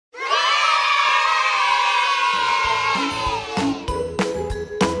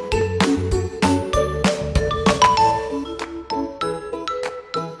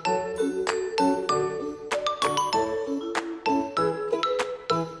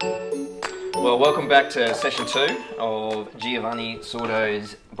Well, welcome back to session 2 of Giovanni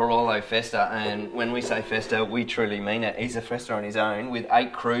Sordo's Barolo Festa, and when we say Festa, we truly mean it. He's a Festa on his own with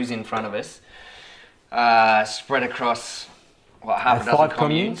 8 crews in front of us, spread across, what, half a dozen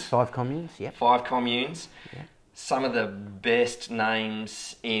communes? 5 communes, yeah. 5 communes. Yeah. Some of the best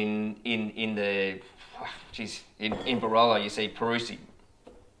names in Barolo. You see Perusi,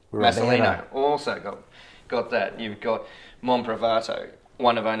 Masolino, also got that. You've got Monprivato,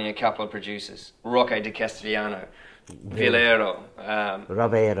 one of only a couple of producers. Rocco di Castigliano, Villero.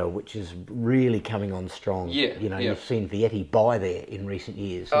 Ravero, which is really coming on strong. Yeah, you know, you've seen Vietti buy there in recent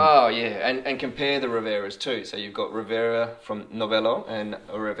years. Oh, yeah, and compare the Riveras too. So you've got Rivera from Novello and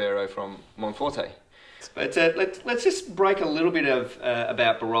Rivero from Monforte. But let's just break a little bit of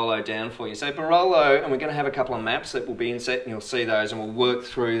about Barolo down for you. So Barolo, and we're going to have a couple of maps that will be inset, and you'll see those, and we'll work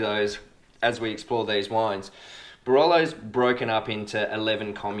through those as we explore these wines. Barolo's broken up into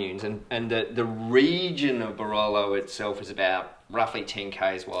 11 communes, and the region of Barolo itself is about roughly 10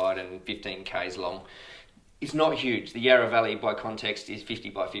 k's wide and 15 k's long. It's not huge. The Yarra Valley, by context, is 50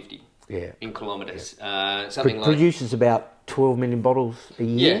 by 50 in kilometres. Yeah. Something produces about 12 million bottles a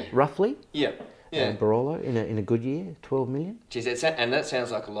year, roughly. Yeah. Yeah. Barolo in a good year, 12 million. Geez, and that sounds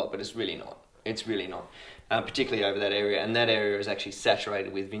like a lot, but it's really not. It's really not. Particularly over that area, and that area is actually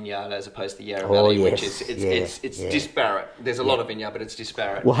saturated with vineyard as opposed to the Yarra Valley, which is it's disparate. There's a lot of vineyard, but it's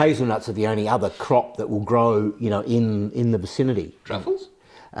disparate. Well, hazelnuts are the only other crop that will grow, you know, in the vicinity. Truffles?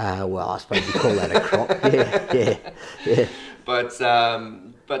 Well, I suppose you call that a crop. Yeah. But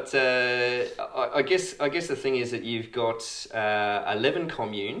I guess the thing is that you've got 11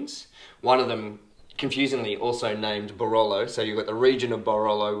 communes. One of them, confusingly, also named Barolo. So you've got the region of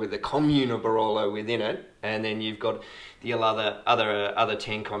Barolo with the commune of Barolo within it, and then you've got the other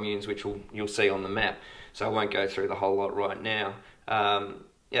 10 communes, which you'll see on the map. So I won't go through the whole lot right now.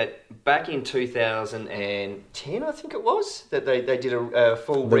 Back in 2010, I think it was, that they did a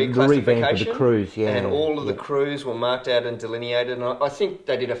full reclassification. Revamp of the crews, and all of the crews were marked out and delineated. And I think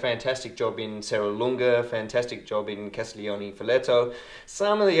they did a fantastic job in Serralunga, fantastic job in Castiglione Filetto.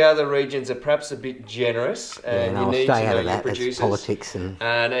 Some of the other regions are perhaps a bit generous, and you need to know your producers. It's politics,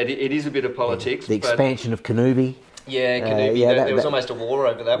 and it is a bit of politics. The expansion of Canubi. Yeah, Canubi. There was almost a war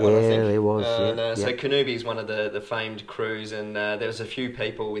over that one, I think. Yeah, there was. So Canubi is one of the famed crews, and there was a few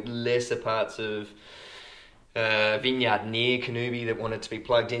people with lesser parts of vineyard near Canubi that wanted to be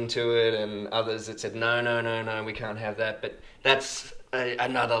plugged into it, and others that said, no, we can't have that. But that's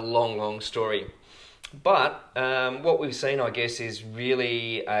another long story. But what we've seen, I guess, is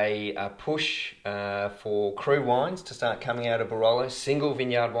really a push for crew wines to start coming out of Barolo, single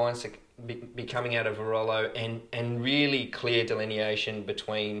vineyard wines to be coming out of Barolo, and really clear delineation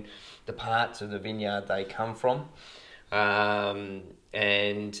between the parts of the vineyard they come from, and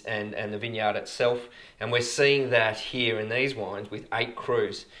the vineyard itself. And we're seeing that here in these wines with 8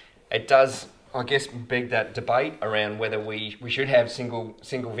 crews. It does, I guess, beg that debate around whether we should have single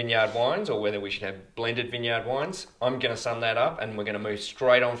vineyard wines or whether we should have blended vineyard wines. I'm going to sum that up, and we're going to move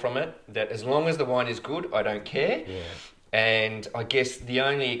straight on from it. That as long as the wine is good, I don't care. Yeah. And I guess the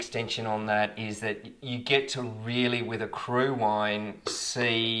only extension on that is that you get to really, with a cru wine,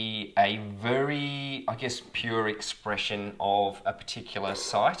 see a very, I guess, pure expression of a particular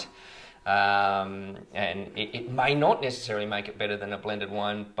site. And it may not necessarily make it better than a blended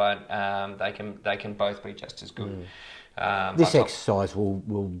wine, but they can both be just as good. This exercise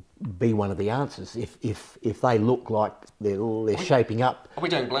will be one of the answers. If they look like they're shaping up, are we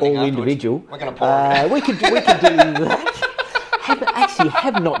doing blending all individual, we're going to pour we could do that.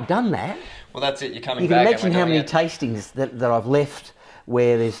 Have not done that. Well, that's it. You're coming back. You can imagine how many tastings that I've left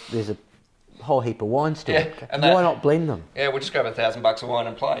where there's a whole heap of wines to it. And why not blend them? Yeah, we'll just grab $1,000 of wine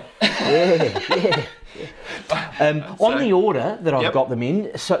and play. Yeah. On the order that I've got them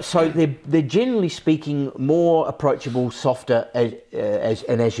in, so they're generally speaking more approachable, softer,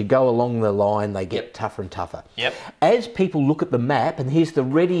 as you go along the line, they get tougher and tougher. Yep. As people look at the map, and here's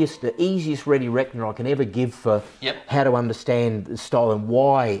the easiest ready reckoner I can ever give for how to understand the style and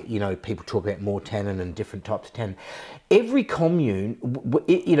why people talk about more tannin and different types of tannin. Every commune,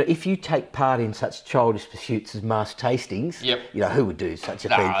 if you take part in such childish pursuits as mass tastings, who would do such a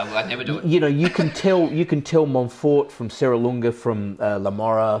thing? No, I'd never do it. You can tell Montfort from Serralunga, from La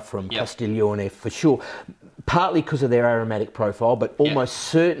Morra, from Castiglione for sure, partly because of their aromatic profile, but almost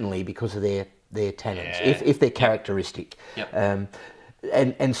certainly because of their tannins, if they're characteristic.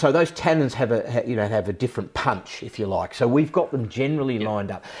 And so those tannins have a different punch, if you like. So we've got them generally lined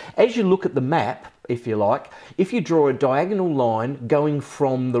up. As you look at the map, if you like, if you draw a diagonal line going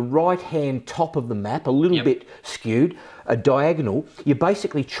from the right-hand top of the map, a little bit skewed, a diagonal, you're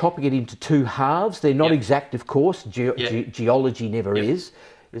basically chopping it into two halves. They're not exact, of course. Geology never is.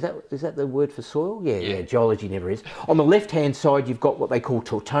 Is that the word for soil? Yeah, geology never is. On the left-hand side, you've got what they call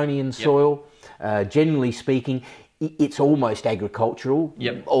Tortonian soil. Generally speaking, it's almost agricultural.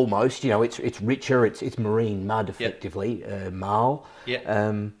 Almost, you know, it's richer. It's marine mud, effectively, marl.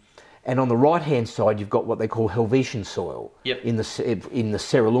 And on the right-hand side, you've got what they call Helvetian soil in the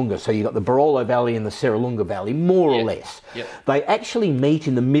Serralunga. So you've got the Barolo Valley and the Serralunga Valley, more or less. They actually meet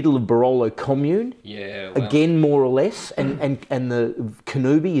in the middle of Barolo commune, again, more or less. And the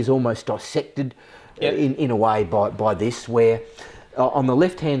Connubi is almost dissected in a way by this, where on the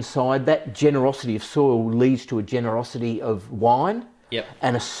left-hand side, that generosity of soil leads to a generosity of wine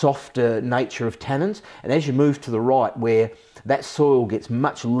and a softer nature of tannins. And as you move to the right, where that soil gets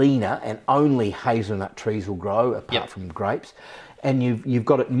much leaner and only hazelnut trees will grow, apart from grapes, and you've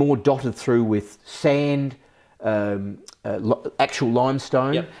got it more dotted through with sand, actual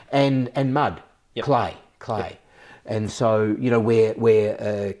limestone, and mud, clay. And so, you know,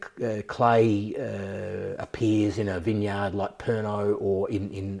 where clay appears in a vineyard like Pernod or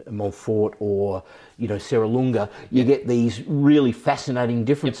in Montfort or, you know, Serralunga, you get these really fascinating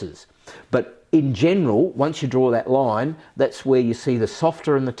differences. But in general, once you draw that line, that's where you see the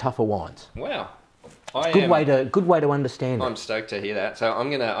softer and the tougher wines. Wow. Good way to understand it. I'm stoked to hear that. So I'm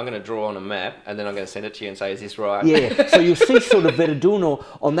gonna draw on a map, and then I'm gonna send it to you and say, "Is this right?" Yeah. So you'll see sort of Verdurno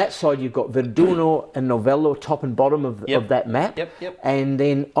on that side. You've got Verdurno and Novello, top and bottom of that map. And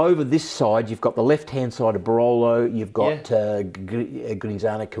then over this side, you've got the left-hand side of Barolo. You've got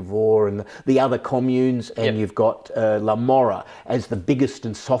Grinzane, Cavour, and the other communes, and you've got La Mora as the biggest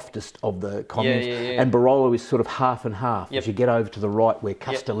and softest of the communes. And Barolo is sort of half and half. As you get over to the right, where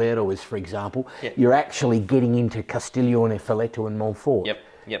Castellero is, for example, you're actually getting into Castiglione, Falletto and Montfort.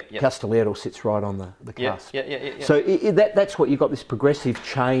 Castellero sits right on the cusp. So that's what you've got, this progressive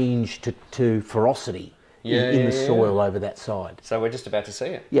change to ferocity in the soil over that side. So we're just about to see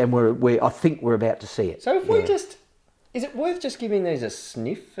it. Yeah, and I think we're about to see it. So if we is it worth just giving these a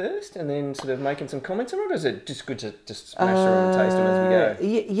sniff first and then sort of making some comments on it, or is it just good to just smash through them and taste them as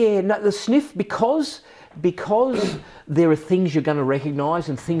we go? No, the sniff, because there are things you're going to recognise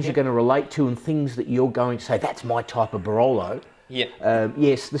and things you're going to relate to and things that you're going to say, that's my type of Barolo.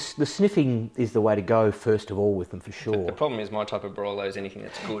 Yes, the sniffing is the way to go first of all with them, for sure. The problem is my type of Barolo is anything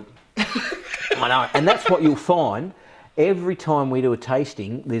that's good. I know, and that's what you'll find. Every time we do a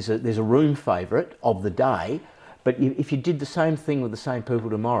tasting, there's a room favourite of the day, but if you did the same thing with the same people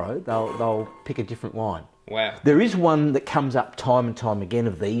tomorrow, they'll pick a different wine. Wow. There is one that comes up time and time again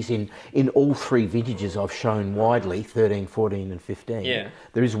of these in all three vintages I've shown widely, 13, 14 and 15.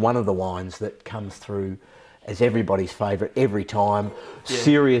 There is one of the wines that comes through as everybody's favourite every time,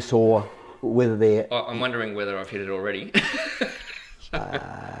 serious or whether they're... I'm wondering whether I've hit it already.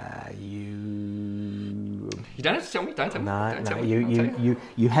 You don't have to tell me, don't tell me. No,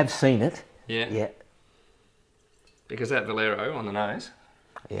 you have seen it. Yeah. Because that Valero on the nose...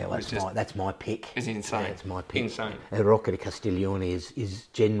 Yeah, well, that's my pick. It's insane. Yeah, it's my pick. Insane. And Rocca di Castiglione is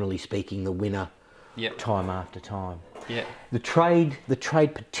generally speaking the winner time after time. The trade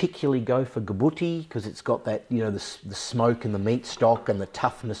particularly go for Gabuti because it's got that, you know, the smoke and the meat stock and the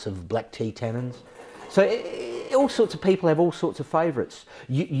toughness of black tea tannins. So all sorts of people have all sorts of favourites.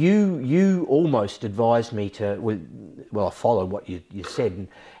 You almost advised me to, well, I followed what you said,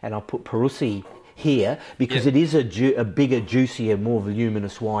 and I put Perussi here because it is a bigger, juicier, more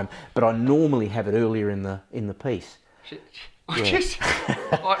voluminous wine, but I normally have it earlier in the piece. I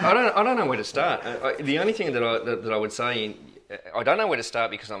don't know where to start. The only thing that I would say, I don't know where to start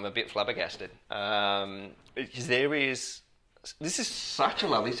because I'm a bit flabbergasted. Because this is such a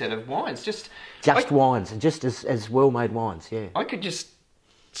lovely set of wines. Just wines, and just as well-made wines. Yeah, I could just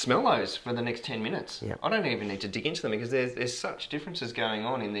smell those for the next 10 minutes. I don't even need to dig into them because there's such differences going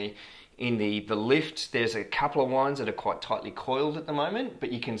on in the lift. There's a couple of wines that are quite tightly coiled at the moment,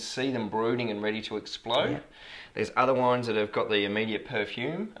 but you can see them brooding and ready to explode. There's other wines that have got the immediate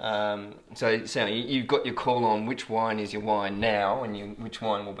perfume. So you've got your call on which wine is your wine now and which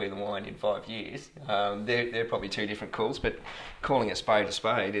wine will be the wine in 5 years. They're probably two different calls, but calling a spade,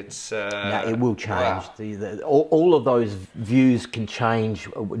 it's... no, it will change. Wow. All of those views can change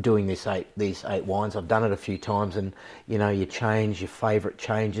doing these eight wines. I've done it a few times, and you know, you change, your favourite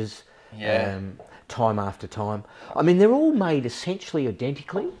changes time after time. I mean, they're all made essentially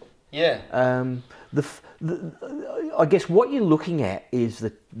identically. I guess what you're looking at is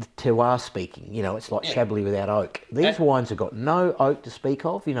the terroir speaking. You know, it's like Chablis without oak. These wines have got no oak to speak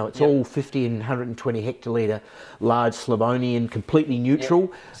of. You know, it's all 50 and 120 hectolitre large Slavonian, completely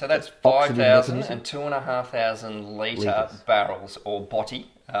neutral. So that's 5,000 and 2,500 litre barrels, or botti,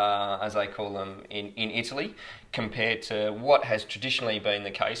 as they call them in Italy, compared to what has traditionally been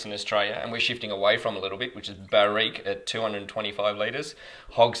the case in Australia, and we're shifting away from a little bit, which is barrique at 225 litres,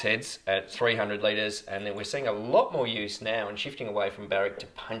 hogsheads at 300 litres, and then we're seeing a lot more use now and shifting away from barrique to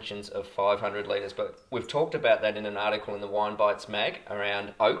puncheons of 500 litres. But we've talked about that in an article in the Wine Bites mag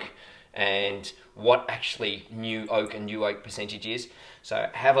around oak and what actually new oak and new oak percentage is. So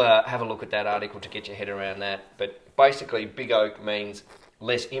have a look at that article to get your head around that. But basically, big oak means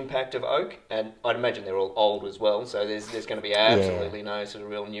less impact of oak, and I'd imagine they're all old as well, so there's going to be absolutely no sort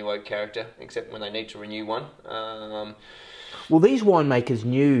of real new oak character, except when they need to renew one. Well, these winemakers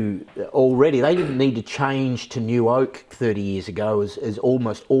knew already they didn't need to change to new oak 30 years ago, as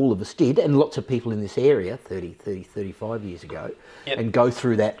almost all of us did, and lots of people in this area 35 years ago, and go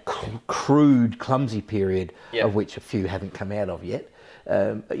through that crude, clumsy period of which a few haven't come out of yet.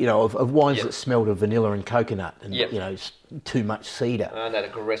 You know, of wines that smelled of vanilla and coconut, and you know, too much cedar. And that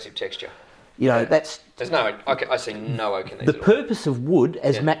aggressive texture. You know, there's no. I see no oak in these. The purpose of wood,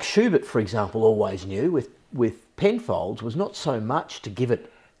 as Max Schubert, for example, always knew with Penfolds, was not so much to give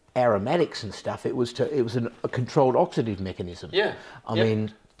it aromatics and stuff. It was a controlled oxidative mechanism. I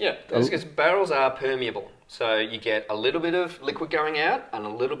mean, because barrels are permeable, so you get a little bit of liquid going out and a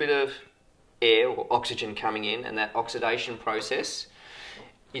little bit of air or oxygen coming in, and that oxidation process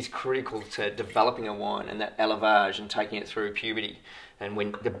is critical to developing a wine and that élevage and taking it through puberty. And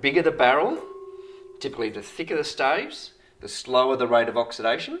when the bigger the barrel, typically the thicker the staves, the slower the rate of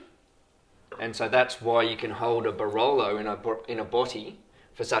oxidation. And so that's why you can hold a Barolo in a botti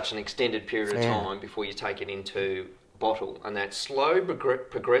for such an extended period of time before you take it into bottle. And that slow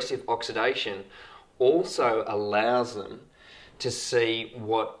progressive oxidation also allows them to see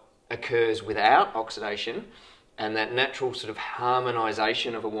what occurs without oxidation, and that natural sort of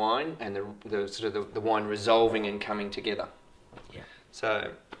harmonisation of a wine and the wine resolving and coming together.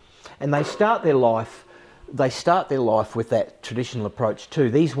 So, and they start their life with that traditional approach too.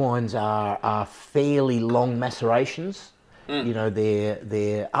 These wines are fairly long macerations. You know,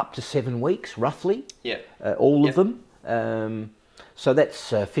 they're up to 7 weeks roughly. All of them. So that's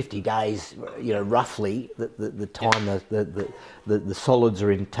 50 days, you know, roughly, the time the solids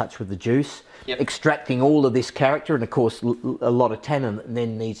are in touch with the juice, extracting all of this character, and of course a lot of tannin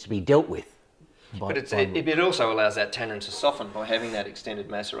then needs to be dealt with. But it also allows that tannin to soften by having that extended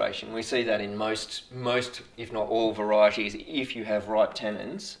maceration. We see that in most, if not all varieties. If you have ripe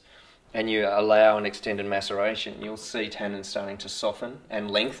tannins and you allow an extended maceration, you'll see tannins starting to soften and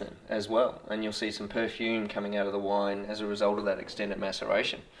lengthen as well. And you'll see some perfume coming out of the wine as a result of that extended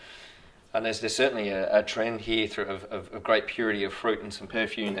maceration. And there's certainly a trend here of great purity of fruit and some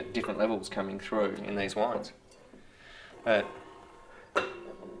perfume at different levels coming through in these wines.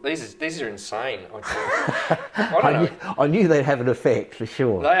 These are insane. I knew they'd have an effect for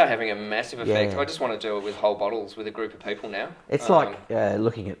sure. They are having a massive effect. I just want to do it with whole bottles with a group of people now. It's like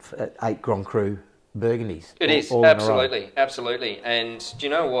looking at 8 Grand Cru Burgundies. It is, absolutely. And do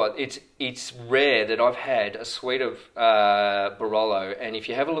you know what? It's rare that I've had a suite of Barolo, and if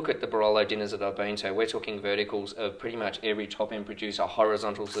you have a look at the Barolo dinners that I've been to, we're talking verticals of pretty much every top-end producer,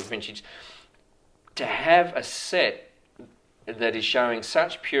 horizontals of vintage. To have a set that is showing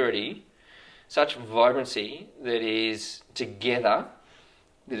such purity, such vibrancy, that is together,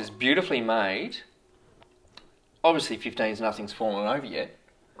 that is beautifully made. Obviously 15s, nothing's fallen over yet,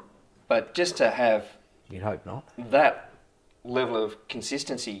 but just to have, you'd hope not, that level of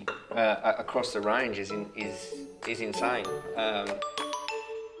consistency across the range is insane.